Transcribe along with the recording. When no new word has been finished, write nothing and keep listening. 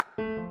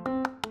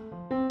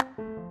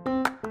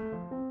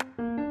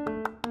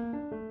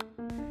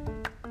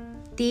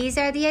These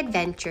are the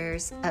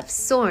adventures of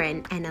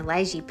Soren and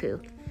Elijah Poo.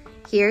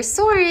 Here's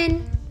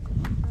Soren.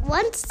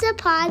 Once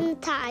upon a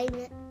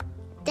time,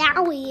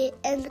 Dowie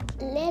and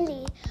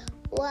Lily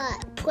were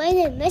playing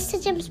in Mr.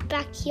 Jim's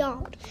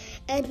backyard,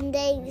 and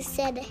they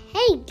said,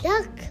 "Hey,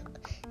 look,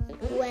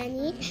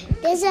 Winnie,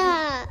 there's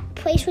a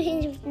place we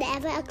can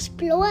never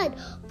explored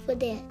over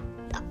there.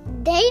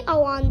 They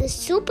are on the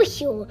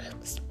superhero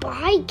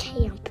spy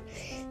camp,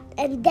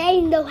 and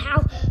they know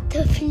how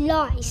to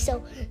fly."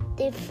 So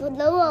they flew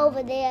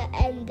over there,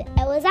 and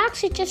it was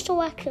actually just a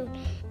raccoon.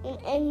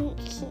 And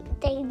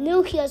they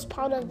knew he was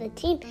part of the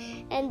team,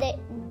 and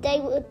they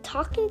were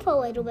talking for a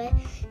little bit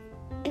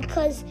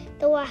because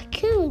the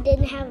raccoon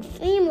didn't have a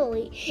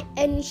family,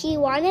 and he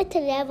wanted to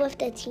live with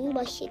the team,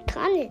 but he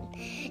couldn't.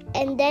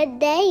 And then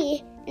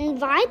they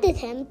invited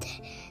him to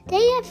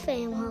their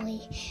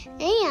family,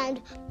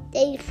 and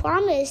they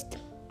promised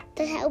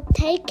to help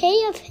take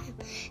care of him.